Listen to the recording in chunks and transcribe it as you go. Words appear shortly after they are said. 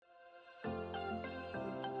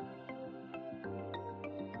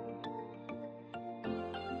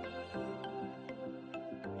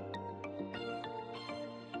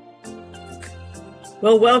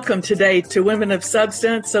Well, welcome today to Women of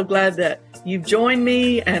Substance. So glad that you've joined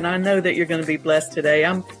me, and I know that you're going to be blessed today.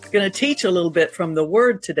 I'm going to teach a little bit from the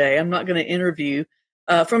Word today. I'm not going to interview.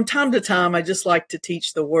 From time to time, I just like to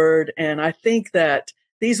teach the Word, and I think that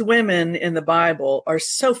these women in the Bible are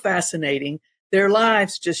so fascinating. Their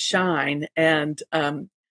lives just shine, and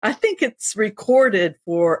I think it's recorded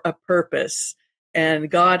for a purpose. And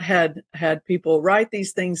God had people write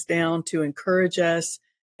these things down to encourage us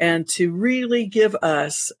and to really give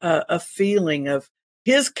us a feeling of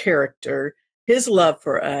his character, his love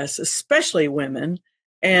for us, especially women.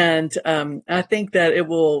 And I think that it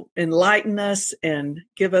will enlighten us and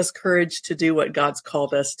give us courage to do what God's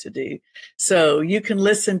called us to do. So you can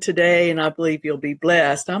listen today, and I believe you'll be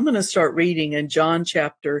blessed. I'm going to start reading in John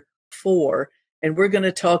chapter 4, and we're going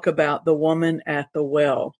to talk about the woman at the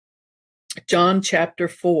well. John chapter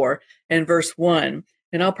 4 and verse 1.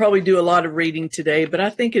 And I'll probably do a lot of reading today, but I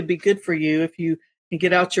think it'd be good for you if you can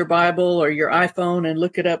get out your Bible or your iPhone and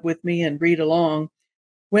look it up with me and read along.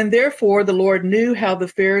 When therefore the Lord knew how the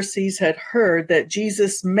Pharisees had heard that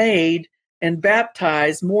Jesus made and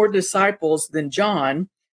baptized more disciples than John,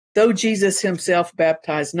 though Jesus himself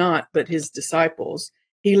baptized not, but his disciples,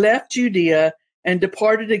 he left Judea and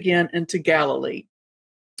departed again into Galilee.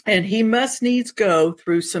 And he must needs go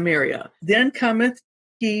through Samaria. Then cometh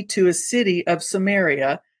he to a city of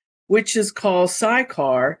Samaria, which is called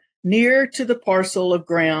Sychar, near to the parcel of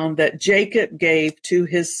ground that Jacob gave to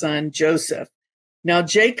his son Joseph. Now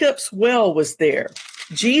Jacob's well was there.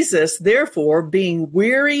 Jesus, therefore, being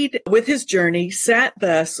wearied with his journey, sat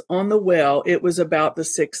thus on the well. It was about the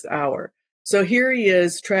 6th hour. So here he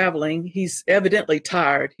is traveling. He's evidently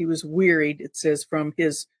tired. He was wearied, it says, from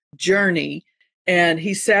his journey. And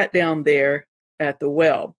he sat down there at the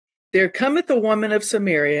well. There cometh a woman of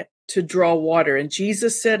Samaria to draw water. And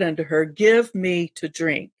Jesus said unto her, Give me to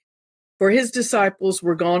drink. For his disciples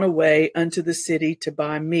were gone away unto the city to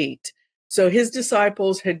buy meat. So his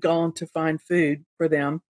disciples had gone to find food for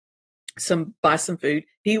them, buy some food.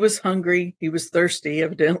 He was hungry. He was thirsty,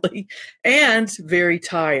 evidently, and very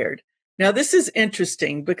tired. Now, this is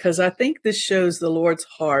interesting because I think this shows the Lord's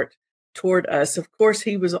heart toward us. Of course,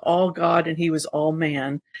 he was all God and he was all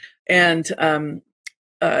man. And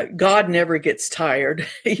God never gets tired.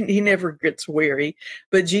 He never gets weary.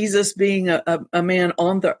 But Jesus, being a man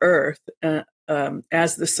on the earth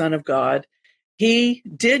as the Son of God, he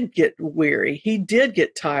did get weary. He did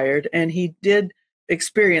get tired, and he did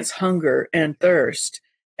experience hunger and thirst.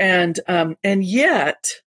 And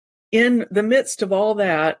yet, in the midst of all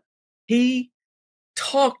that, he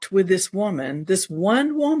talked with this woman, this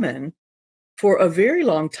one woman, for a very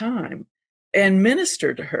long time and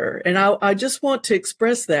ministered to her. And I just want to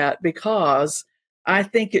express that because I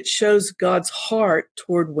think it shows God's heart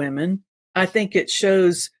toward women. I think it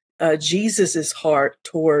shows Jesus's heart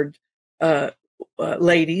toward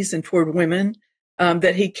ladies and toward women,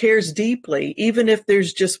 that he cares deeply, even if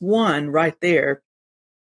there's just one right there.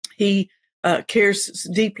 He cares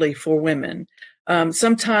deeply for women.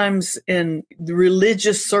 Sometimes in the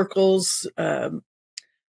religious circles,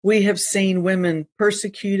 we have seen women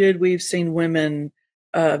persecuted. We've seen women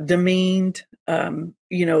demeaned.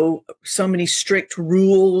 So many strict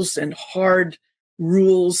rules and hard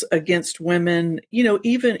rules against women.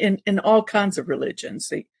 Even in all kinds of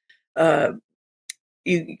religions,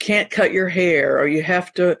 you can't cut your hair, or you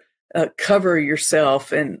have to cover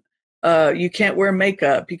yourself, and you can't wear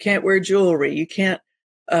makeup. You can't wear jewelry. You can't,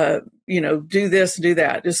 do this, do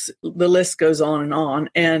that. Just the list goes on and on.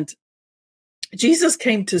 And Jesus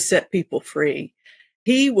came to set people free.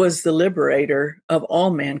 He was the liberator of all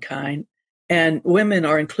mankind, and women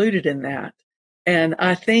are included in that. And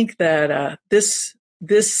I think that this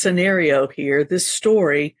scenario here, this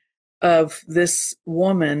story of this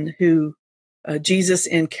woman who Jesus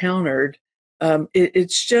encountered,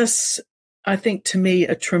 it's just, I think, to me,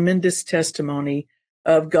 a tremendous testimony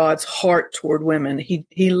of God's heart toward women.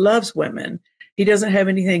 He loves women. He doesn't have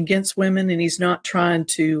anything against women, and he's not trying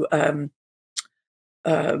to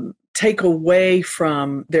take away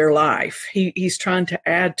from their life. He's trying to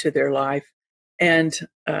add to their life. And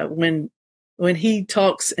when he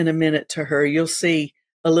talks in a minute to her, you'll see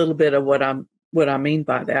a little bit of what I mean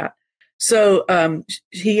by that. So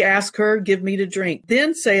he asked her, Give me to drink.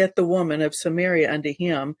 Then saith the woman of Samaria unto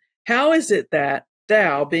him, How is it that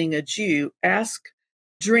thou, being a Jew, ask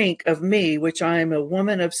drink of me, which I am a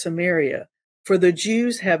woman of Samaria? For the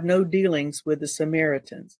Jews have no dealings with the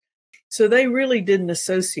Samaritans. So they really didn't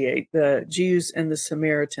associate. The Jews and the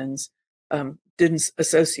Samaritans didn't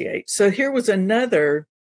associate. So here was another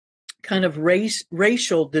kind of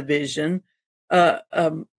racial division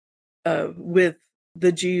with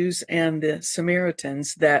the Jews and the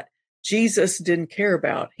Samaritans that Jesus didn't care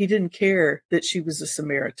about. He didn't care that she was a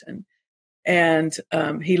Samaritan. And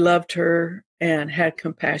he loved her and had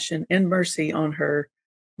compassion and mercy on her,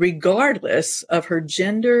 regardless of her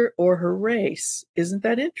gender or her race. Isn't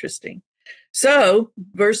that interesting? So,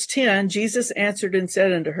 verse 10, Jesus answered and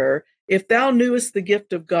said unto her, if thou knewest the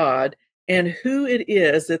gift of God, and who it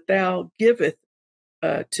is that thou giveth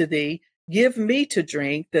to thee, give me to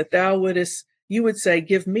drink, that thou wouldest, you would say,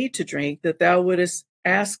 give me to drink, that thou wouldest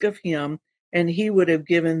ask of him, and he would have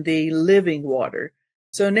given thee living water.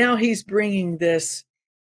 So now he's bringing this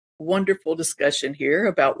wonderful discussion here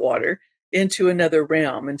about water into another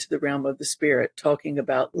realm, into the realm of the spirit, talking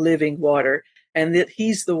about living water, and that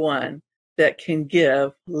he's the one that can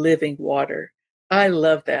give living water. I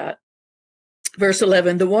love that. Verse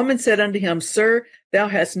 11, the woman said unto him, Sir, thou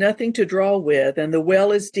hast nothing to draw with, and the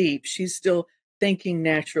well is deep. She's still thinking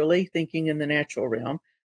naturally, thinking in the natural realm.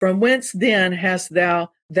 From whence then hast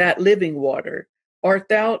thou that living water? Art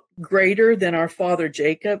thou greater than our father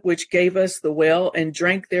Jacob, which gave us the well, and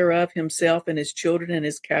drank thereof himself and his children and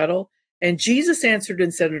his cattle? And Jesus answered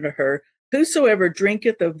and said unto her, Whosoever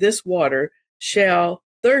drinketh of this water shall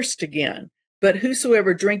thirst again. But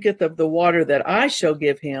whosoever drinketh of the water that I shall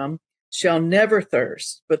give him shall never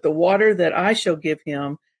thirst. But the water that I shall give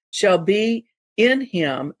him shall be in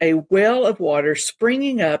him a well of water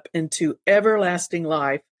springing up into everlasting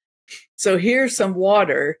life. So here's some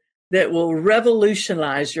water that will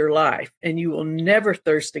revolutionize your life, and you will never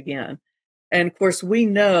thirst again. And of course, we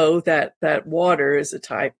know that that water is a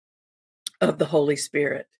type of the Holy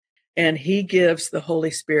Spirit, and he gives the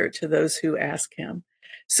Holy Spirit to those who ask him.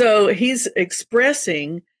 So he's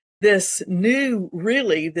expressing this new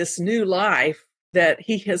life that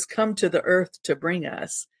he has come to the earth to bring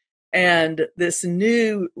us, and this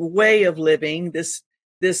new way of living, this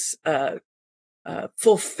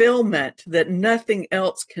fulfillment that nothing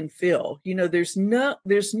else can fill. You know, there's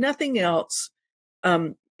nothing else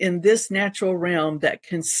in this natural realm that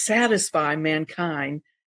can satisfy mankind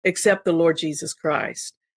except the Lord Jesus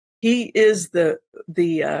Christ. He is the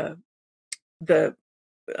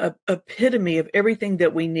epitome of everything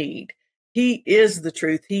that we need. He is the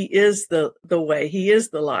truth. He is the way. He is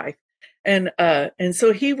the life. And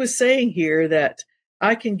so he was saying here that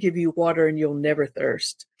I can give you water and you'll never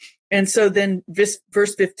thirst. And so then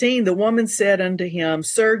verse 15, the woman said unto him,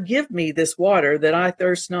 Sir, give me this water that I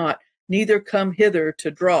thirst not, neither come hither to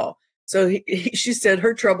draw. So she said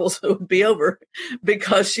her troubles would be over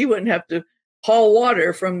because she wouldn't have to haul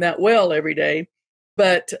water from that well every day.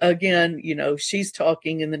 But again, you know, she's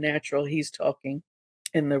talking in the natural. He's talking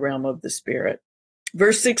in the realm of the spirit.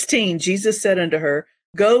 Verse 16, Jesus said unto her,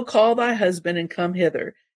 Go call thy husband and come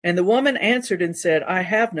hither. And the woman answered and said, I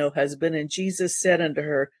have no husband. And Jesus said unto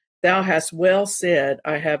her, Thou hast well said,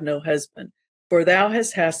 I have no husband. For thou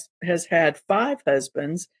hast had 5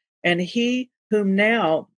 husbands, and he whom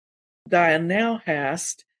thou now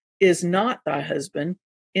hast is not thy husband,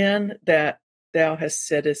 in that thou hast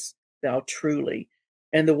saidest thou truly.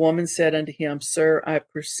 And the woman said unto him, Sir, I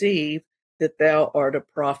perceive that thou art a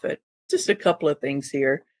prophet. Just a couple of things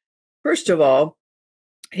here. First of all,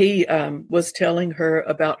 he was telling her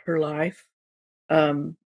about her life.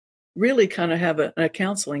 Really kind of have a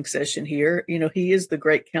counseling session here. You know, he is the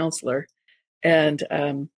great counselor.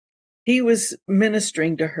 And he was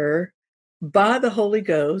ministering to her by the Holy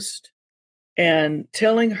Ghost and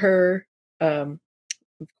telling her, of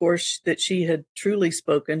course, that she had truly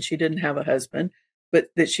spoken. She didn't have a husband, but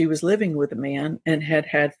that she was living with a man and had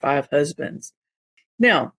had 5 husbands.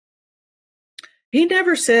 Now, he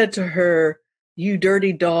never said to her, you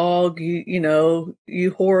dirty dog, you know,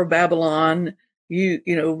 you whore of Babylon, you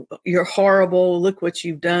know, you're horrible. Look what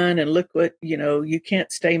you've done. And look what, you know, you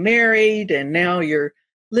can't stay married. And now you're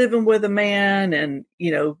living with a man and,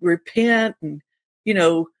 you know, repent and, you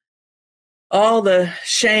know, all the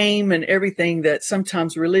shame and everything that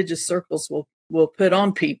sometimes religious circles will put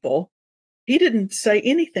on people. He didn't say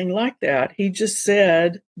anything like that. He just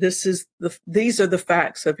said, these are the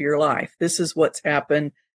facts of your life. This is what's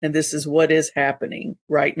happened. And this is what is happening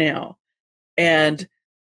right now. And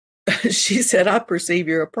she said, I perceive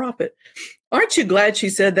you're a prophet. Aren't you glad she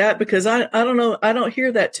said that? Because I don't know. I don't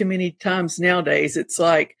hear that too many times nowadays. It's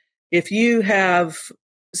like, if you have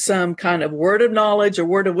some kind of word of knowledge or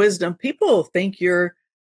word of wisdom, people think you're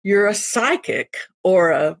a psychic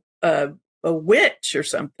or a witch or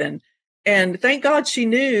something. And thank God she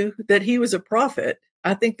knew that he was a prophet.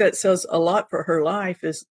 I think that says a lot for her life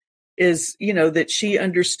is, you know, that she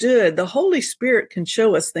understood the Holy Spirit can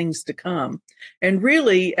show us things to come. And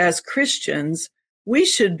really, as Christians, we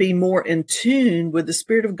should be more in tune with the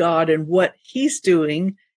Spirit of God and what He's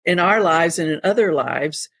doing in our lives and in other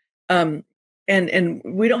lives. And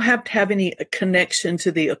we don't have to have any connection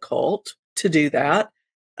to the occult to do that.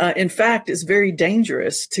 In fact, it's very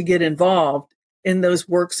dangerous to get involved in those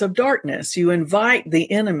works of darkness. You invite the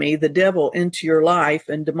enemy, the devil, into your life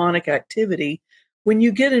and demonic activity when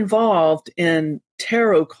you get involved in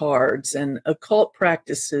tarot cards and occult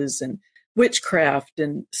practices and witchcraft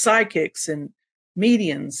and psychics and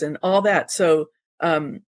mediums and all that. So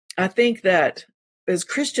I think that as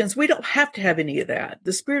Christians, we don't have to have any of that.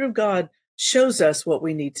 The Spirit of God shows us what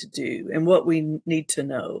we need to do and what we need to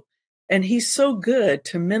know. And He's so good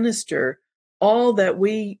to minister all that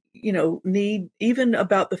we, need, even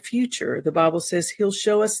about the future. The Bible says He'll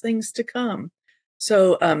show us things to come.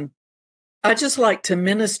 So I just like to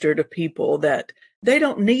minister to people that they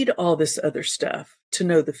don't need all this other stuff to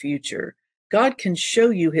know the future. God can show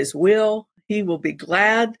you His will. He will be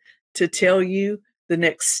glad to tell you the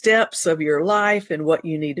next steps of your life and what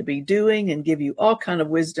you need to be doing and give you all kind of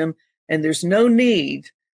wisdom. And there's no need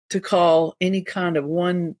to call any kind of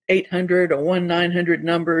 1-800 or 1-900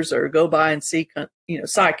 numbers or go by and see,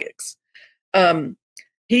 psychics.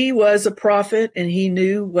 He was a prophet, and he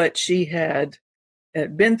knew what she had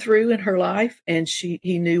been through in her life, and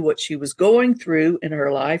he knew what she was going through in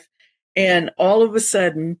her life. And all of a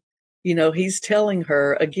sudden, he's telling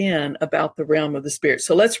her again about the realm of the Spirit.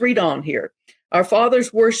 So let's read on here. Our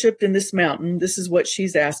fathers worshiped in this mountain. This is what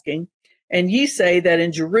she's asking. And ye say that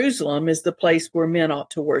in Jerusalem is the place where men ought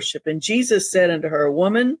to worship. And Jesus said unto her,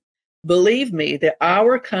 Woman, believe me, the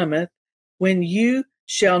hour cometh when you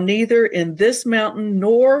shall neither in this mountain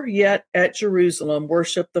nor yet at Jerusalem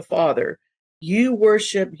worship the Father. You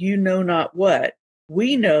worship you know not what.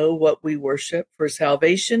 We know what we worship, for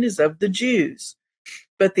salvation is of the Jews.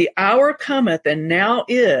 But the hour cometh, and now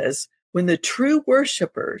is, when the true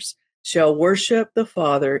worshipers shall worship the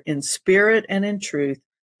Father in spirit and in truth,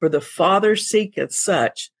 for the Father seeketh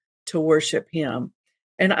such to worship Him.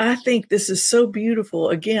 And I think this is so beautiful.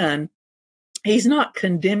 Again, He's not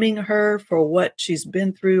condemning her for what she's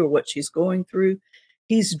been through or what she's going through.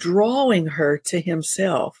 He's drawing her to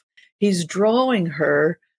Himself. He's drawing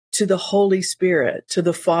her to the Holy Spirit, to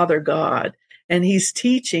the Father God. And He's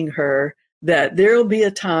teaching her that there'll be a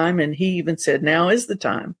time, and He even said, now is the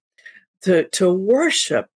time to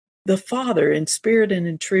worship the Father in spirit and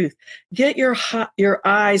in truth. Get your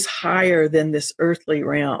eyes higher than this earthly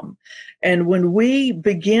realm. And when we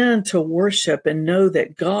begin to worship and know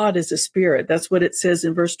that God is a spirit, that's what it says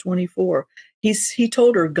in verse 24. He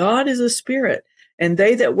told her, God is a spirit, and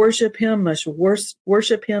they that worship Him must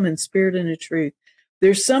worship Him in spirit and in truth.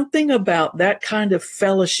 There's something about that kind of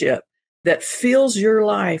fellowship that fills your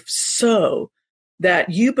life so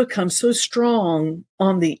that you become so strong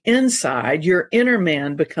on the inside, your inner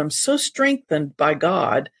man becomes so strengthened by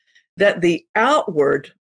God that the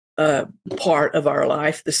outward part of our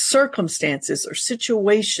life, the circumstances or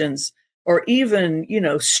situations or even,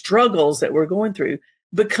 struggles that we're going through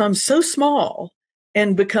become so small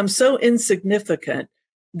and become so insignificant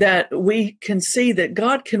that we can see that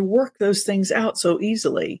God can work those things out so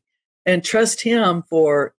easily and trust Him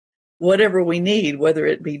for whatever we need, whether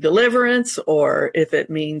it be deliverance or if it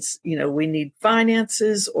means, we need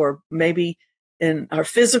finances, or maybe in our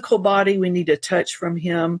physical body, we need a touch from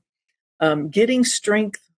Him. Getting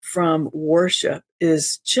strength from worship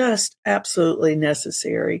is just absolutely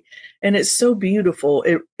necessary. And it's so beautiful.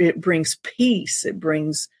 It brings peace. It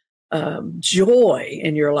brings joy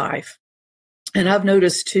in your life. And I've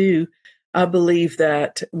noticed too, I believe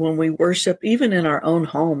that when we worship, even in our own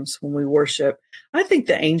homes, when we worship, I think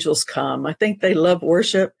the angels come. I think they love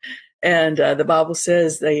worship. And the Bible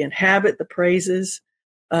says they inhabit the praises.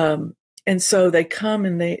 And so they come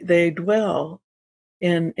and they dwell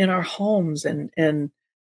in our homes and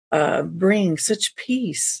bring such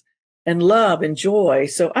peace and love and joy.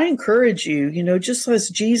 So I encourage you, just as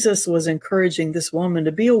Jesus was encouraging this woman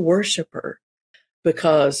to be a worshiper,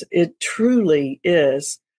 because it truly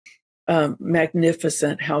is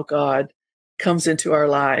magnificent how God comes into our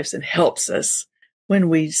lives and helps us when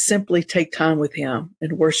we simply take time with Him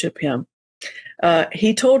and worship Him.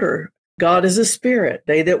 He told her, God is a spirit.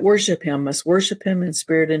 They that worship Him must worship Him in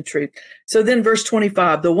spirit and truth. So then verse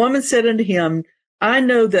 25, the woman said unto Him, I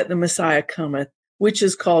know that the Messiah cometh, which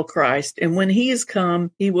is called Christ. And when He is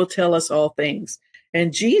come, He will tell us all things.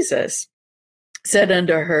 And Jesus said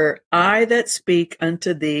unto her, I that speak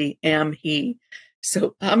unto thee am He.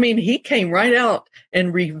 So, He came right out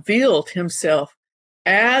and revealed Himself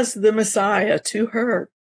as the Messiah to her.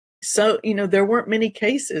 So, there weren't many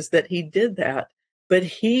cases that He did that, but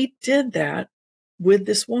He did that with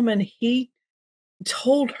this woman. He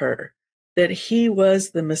told her that he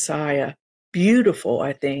was the Messiah. Beautiful,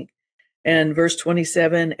 I think. And verse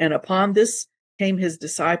 27, and upon this came his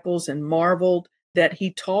disciples and marveled that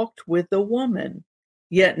he talked with the woman.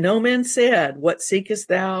 Yet no man said, what seekest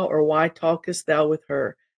thou, or why talkest thou with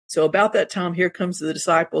her? So about that time, here comes the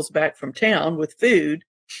disciples back from town with food.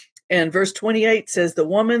 And verse 28 says, the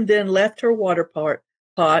woman then left her water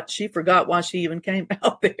pot. She forgot why she even came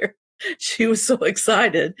out there. She was so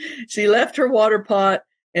excited. She left her water pot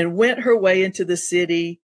and went her way into the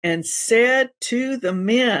city and said to the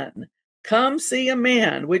men, come see a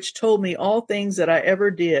man which told me all things that I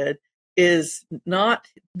ever did. Is not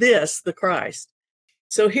this the Christ?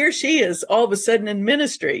 So here she is all of a sudden in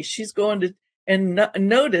ministry. She's going to, and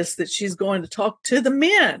notice that she's going to talk to the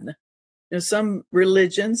men. You know, some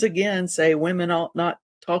religions, again, say women ought not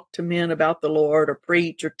talk to men about the Lord or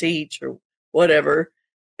preach or teach or whatever.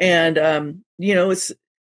 And, it's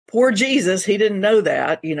poor Jesus. He didn't know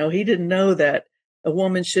that. He didn't know that a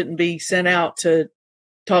woman shouldn't be sent out to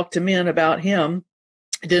talk to men about him.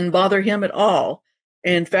 It didn't bother him at all.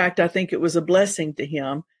 In fact, I think it was a blessing to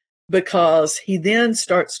him because he then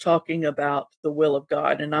starts talking about the will of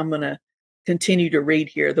God. And I'm going to continue to read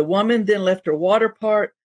here. The woman then left her water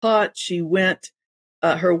pot. She went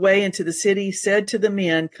her way into the city, said to the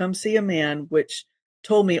men, come see a man which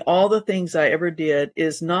told me all the things I ever did.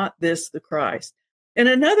 Is not this the Christ? And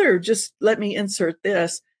another, just let me insert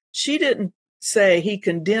this. She didn't say he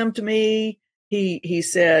condemned me. He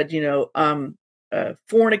said, I'm a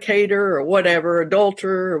fornicator or whatever,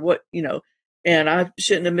 adulterer or what, and I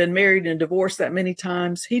shouldn't have been married and divorced that many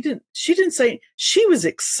times. She didn't say. She was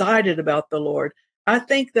excited about the Lord. I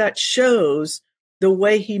think that shows the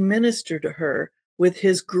way he ministered to her with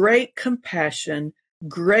his great compassion,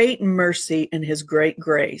 great mercy, and his great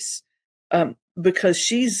grace. Because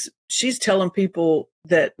she's telling people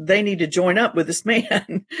that they need to join up with this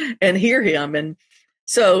man and hear him. And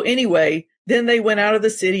so anyway, then they went out of the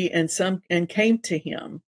city and came to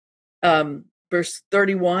him. Verse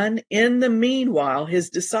 31, in the meanwhile, his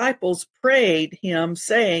disciples prayed him,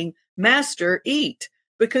 saying, Master, eat.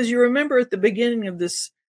 Because you remember at the beginning of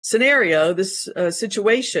this scenario, this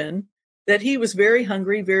situation, that he was very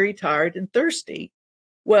hungry, very tired, and thirsty.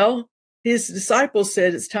 Well, his disciples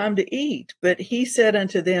said, it's time to eat. But he said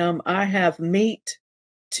unto them, I have meat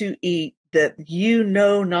to eat that you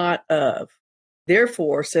know not of.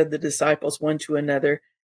 Therefore, said the disciples one to another,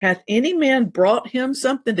 hath any man brought him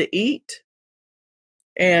something to eat?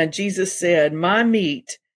 And Jesus said, my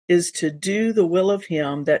meat is to do the will of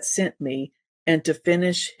him that sent me and to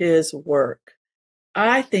finish his work.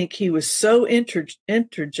 I think he was so energized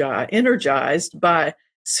by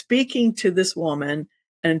speaking to this woman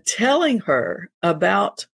and telling her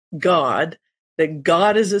about God, that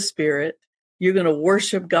God is a spirit. You're going to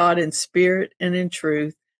worship God in spirit and in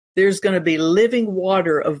truth. There's going to be living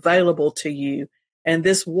water available to you. And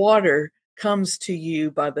this water comes to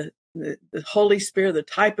you by the Holy Spirit, the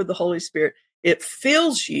type of the Holy Spirit. It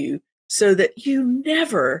fills you so that you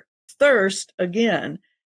never thirst again.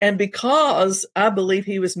 And because I believe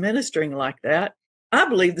he was ministering like that, I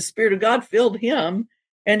believe the Spirit of God filled him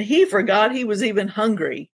and he forgot he was even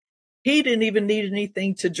hungry. He didn't even need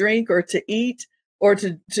anything to drink or to eat or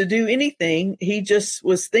to do anything. He just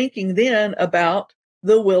was thinking then about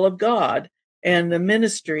the will of God and the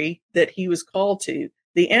ministry that he was called to.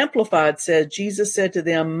 The Amplified said, Jesus said to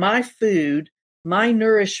them, my food, my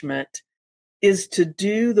nourishment is to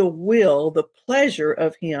do the will, the pleasure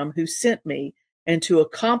of him who sent me, and to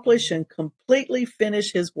accomplish and completely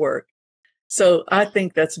finish his work. So I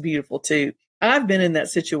think that's beautiful too. I've been in that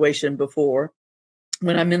situation before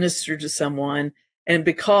when I ministered to someone, and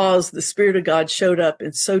because the Spirit of God showed up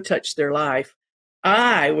and so touched their life,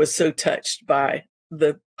 I was so touched by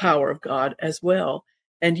the power of God as well.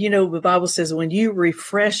 And the Bible says when you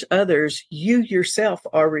refresh others, you yourself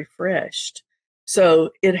are refreshed.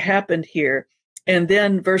 So it happened here. And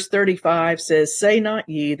then verse 35 says, say not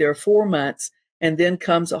ye, there are 4 months, and then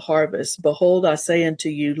comes a harvest. Behold, I say unto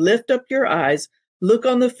you, lift up your eyes, look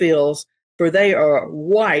on the fields, for they are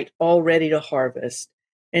white already to harvest.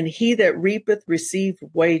 And he that reapeth receiveth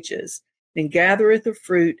wages, and gathereth the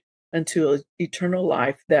fruit unto eternal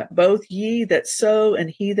life, that both ye that sow and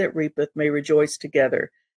he that reapeth may rejoice together.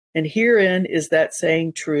 And herein is that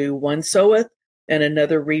saying true, one soweth and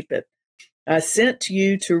another reapeth. I sent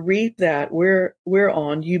you to reap that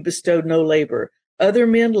whereon you bestowed no labor. Other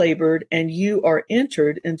men labored, and you are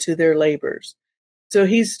entered into their labors. So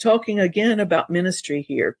he's talking again about ministry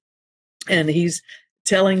here. And he's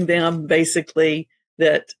telling them basically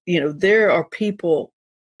that, there are people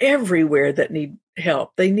everywhere that need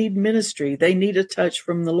help. They need ministry. They need a touch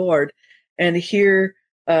from the Lord. And here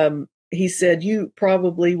he said, you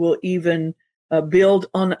probably will even build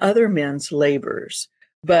on other men's labors,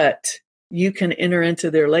 but you can enter into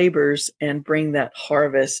their labors and bring that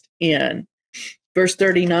harvest in. Verse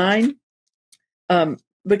 39,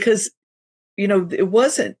 because, it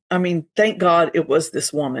wasn't, thank God it was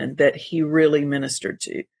this woman that he really ministered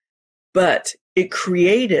to, but it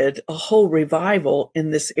created a whole revival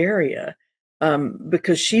in this area,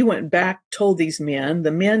 because she went back, told these men,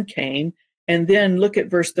 the men came, and then look at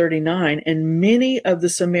verse 39, and many of the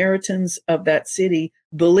Samaritans of that city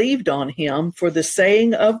believed on him for the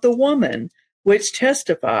saying of the woman, which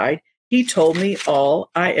testified, he told me all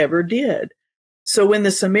I ever did. So when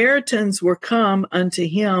the Samaritans were come unto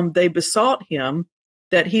him, they besought him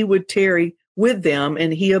that he would tarry with them,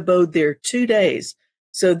 and he abode there 2 days.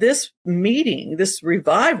 So this meeting, this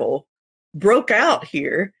revival broke out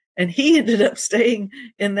here, and he ended up staying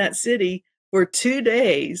in that city for 2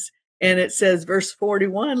 days. And it says, verse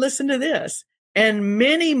 41, listen to this. And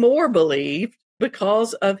many more believed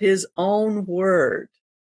because of his own word.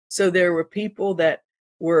 So there were people that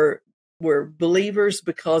were believers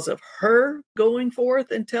because of her going forth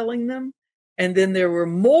and telling them. And then there were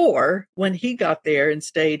more when he got there and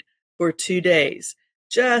stayed for 2 days.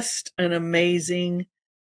 Just an amazing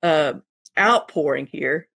outpouring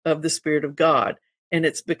here of the Spirit of God. And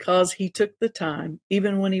it's because he took the time,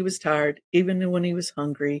 even when he was tired, even when he was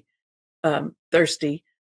hungry, thirsty,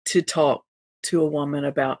 to talk to a woman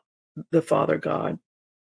about the Father God.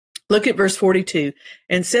 Look at verse 42.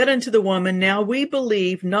 And said unto the woman, now we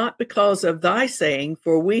believe not because of thy saying,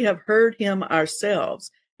 for we have heard him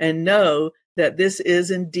ourselves, and know that this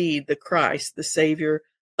is indeed the Christ, the Savior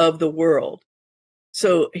of the world.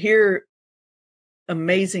 So here,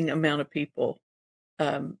 amazing amount of people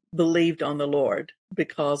believed on the Lord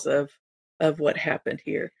because of what happened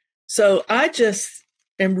here. So I just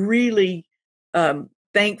am really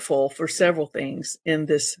thankful for several things in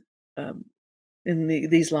this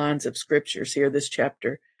these lines of scriptures here, this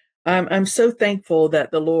chapter. I'm so thankful that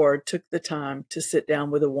the Lord took the time to sit down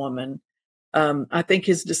with a woman. I think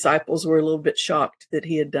his disciples were a little bit shocked that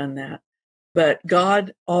he had done that, but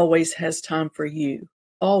God always has time for you,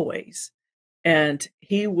 always. And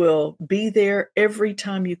he will be there every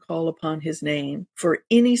time you call upon his name for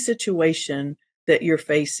any situation that you're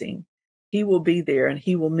facing. He will be there, and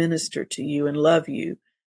he will minister to you and love you.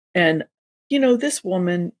 And, this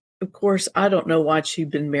woman, of course, I don't know why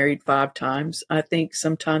she'd been married 5 times. I think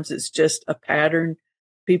sometimes it's just a pattern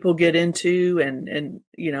people get into, and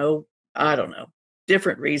I don't know,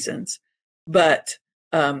 different reasons. But,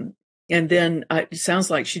 and then it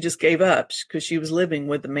sounds like she just gave up because she was living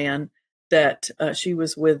with the man that she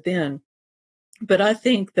was with then. But I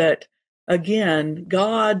think that, again,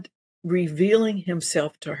 God revealing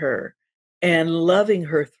himself to her and loving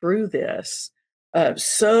her through this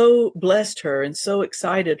so blessed her and so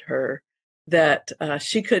excited her that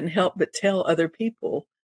she couldn't help but tell other people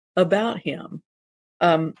about him.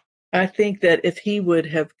 I think that if he would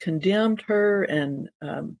have condemned her and,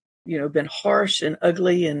 been harsh and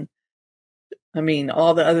ugly and,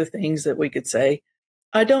 all the other things that we could say,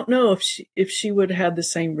 I don't know if she would have the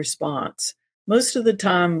same response. Most of the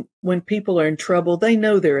time when people are in trouble, they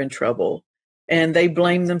know they're in trouble, and they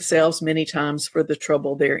blame themselves many times for the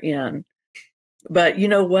trouble they're in. But you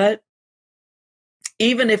know what?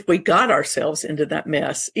 Even if we got ourselves into that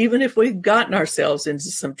mess, even if we've gotten ourselves into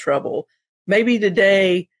some trouble, maybe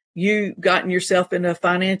today you gotten yourself in a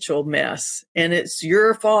financial mess and it's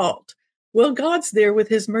your fault. Well, God's there with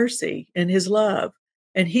his mercy and his love,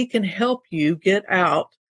 and he can help you get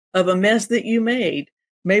out of a mess that you made.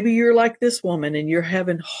 Maybe you're like this woman and you're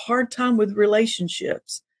having a hard time with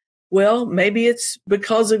relationships. Well, maybe it's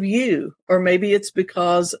because of you, or maybe it's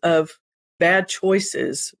because of bad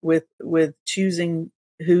choices with choosing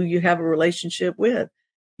who you have a relationship with.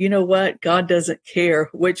 You know what? God doesn't care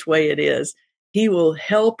which way it is. He will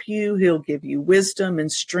help you. He'll give you wisdom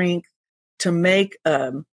and strength to make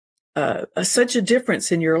such a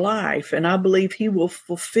difference in your life. And I believe he will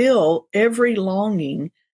fulfill every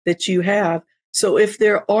longing that you have. So if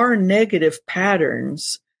there are negative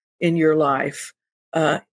patterns in your life,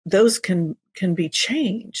 those can be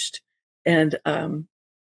changed. And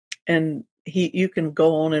you can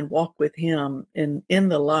go on and walk with him in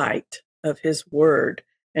the light of his word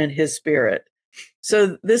and his spirit.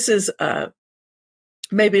 So this is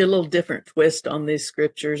maybe a little different twist on these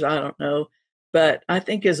scriptures. I don't know. But I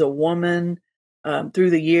think as a woman, through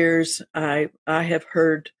the years, I have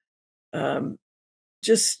heard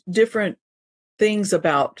just different things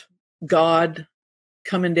about God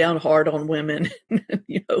coming down hard on women.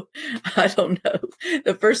 I don't know.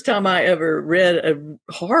 The first time I ever read a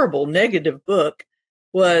horrible negative book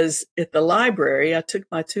was at the library. I took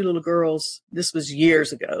my two little girls, this was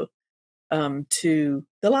years ago, to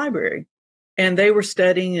the library, and they were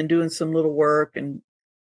studying and doing some little work. And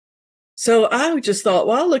so I just thought,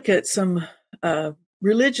 well, I'll look at some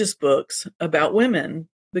religious books about women,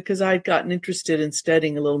 because I'd gotten interested in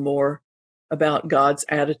studying a little more about God's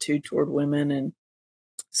attitude toward women. And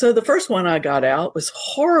so the first one I got out was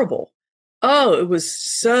horrible. Oh, it was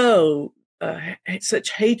so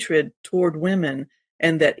such hatred toward women,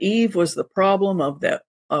 and that Eve was the problem of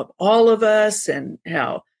all of us, and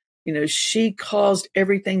how, she caused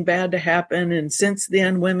everything bad to happen. And since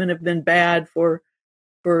then, women have been bad for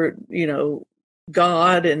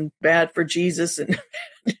God, and bad for Jesus, and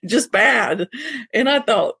just bad. And I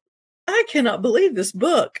thought, I cannot believe this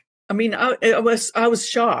book. I mean, I was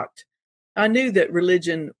shocked. I knew that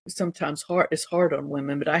religion sometimes is hard on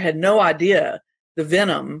women, but I had no idea the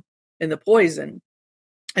venom and the poison.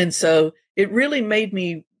 And so it really made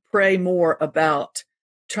me pray more about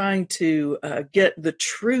trying to get the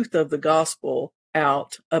truth of the gospel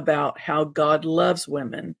out about how God loves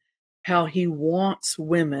women, how he wants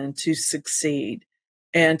women to succeed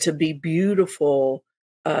and to be beautiful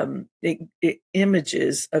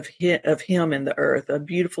images of him in the earth, a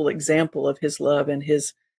beautiful example of his love and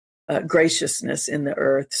his graciousness in the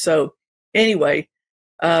earth. So anyway,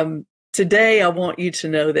 today I want you to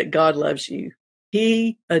know that God loves you.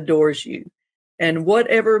 He adores you. And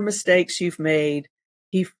whatever mistakes you've made,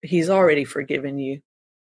 he's already forgiven you.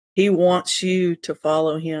 He wants you to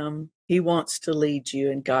follow him. He wants to lead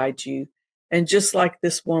you and guide you. And just like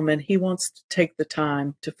this woman, he wants to take the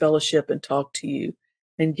time to fellowship and talk to you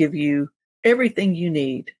and give you everything you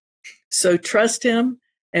need. So trust him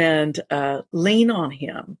and lean on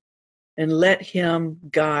him, and let him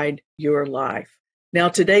guide your life. Now,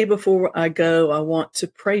 today, before I go, I want to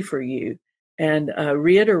pray for you and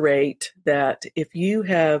reiterate that if you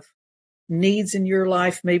have needs in your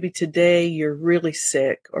life, maybe today you're really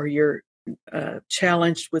sick, or you're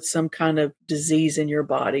challenged with some kind of disease in your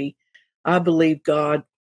body, I believe God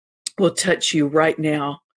will touch you right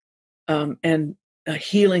now, and a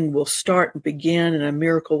healing will start and begin, and a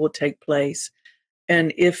miracle will take place.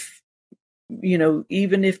 And if,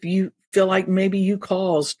 even if you feel like maybe you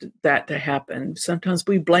caused that to happen, sometimes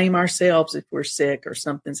we blame ourselves if we're sick or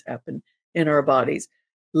something's happened in our bodies.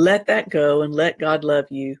 Let that go and let God love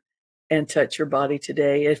you and touch your body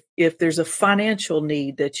today. If there's a financial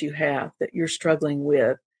need that you have that you're struggling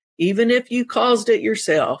with, even if you caused it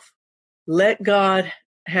yourself, let God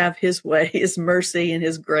have his way, his mercy and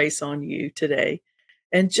his grace on you today,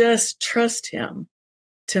 and just trust him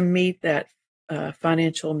to meet that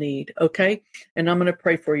financial need. Okay. And I'm going to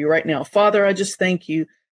pray for you right now. Father, I just thank you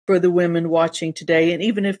for the women watching today. And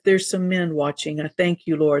even if there's some men watching, I thank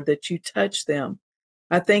you, Lord, that you touch them.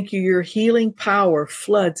 I thank you, your healing power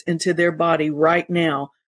floods into their body right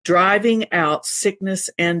now, driving out sickness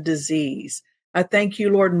and disease. I thank you,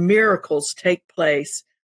 Lord, miracles take place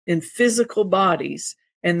in physical bodies.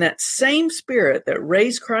 And that same spirit that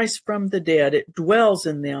raised Christ from the dead, it dwells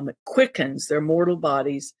in them. It quickens their mortal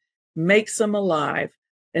bodies, makes them alive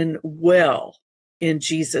and well in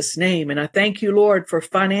Jesus' name. And I thank you, Lord, for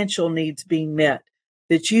financial needs being met,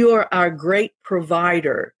 that you are our great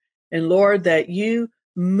provider. And Lord, that you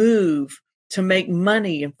move to make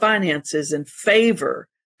money and finances and favor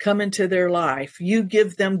come into their life. You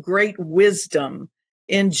give them great wisdom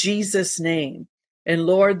in Jesus' name. And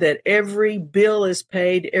Lord, that every bill is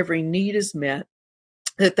paid, every need is met,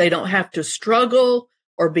 that they don't have to struggle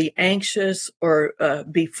or be anxious or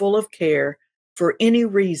be full of care for any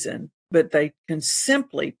reason, but they can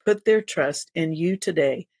simply put their trust in you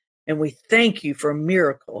today. And we thank you for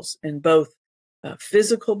miracles in both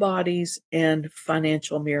physical bodies and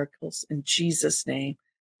financial miracles in Jesus' name.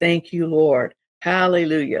 Thank you, Lord.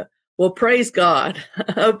 Hallelujah. Well, praise God.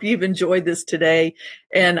 I hope you've enjoyed this today.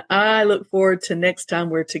 And I look forward to next time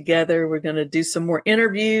we're together. We're going to do some more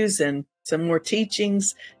interviews and some more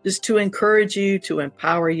teachings just to encourage you, to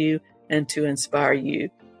empower you, and to inspire you.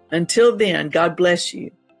 Until then, God bless you.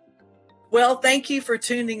 Well, thank you for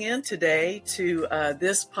tuning in today to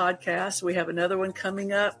this podcast. We have another one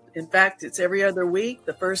coming up. In fact, it's every other week,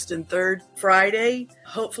 the first and third Friday.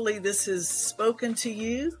 Hopefully this has spoken to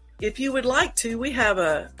you. If you would like to, we have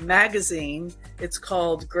a magazine. It's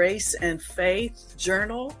called Grace and Faith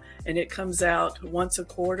Journal. and it comes out once a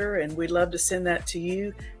quarter, and we'd love to send that to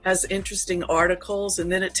you. Has interesting articles,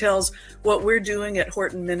 and then it tells what we're doing at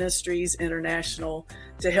Horton Ministries International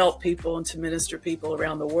to help people and to minister people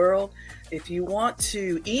around the world. If you want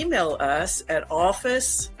to email us at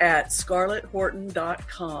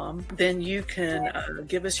office@scarletthorton.com, then you can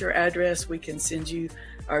give us your address. We can send you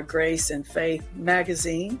our Grace and Faith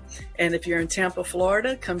magazine. And if you're in Tampa,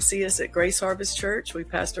 Florida, come see us at Grace Harvest Church. We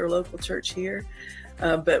pastor a local church here.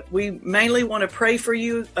 But we mainly want to pray for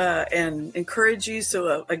you and encourage you.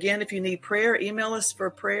 So again, if you need prayer, email us for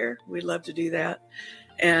prayer. We'd love to do that.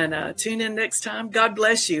 And tune in next time. God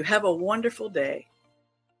bless you. Have a wonderful day.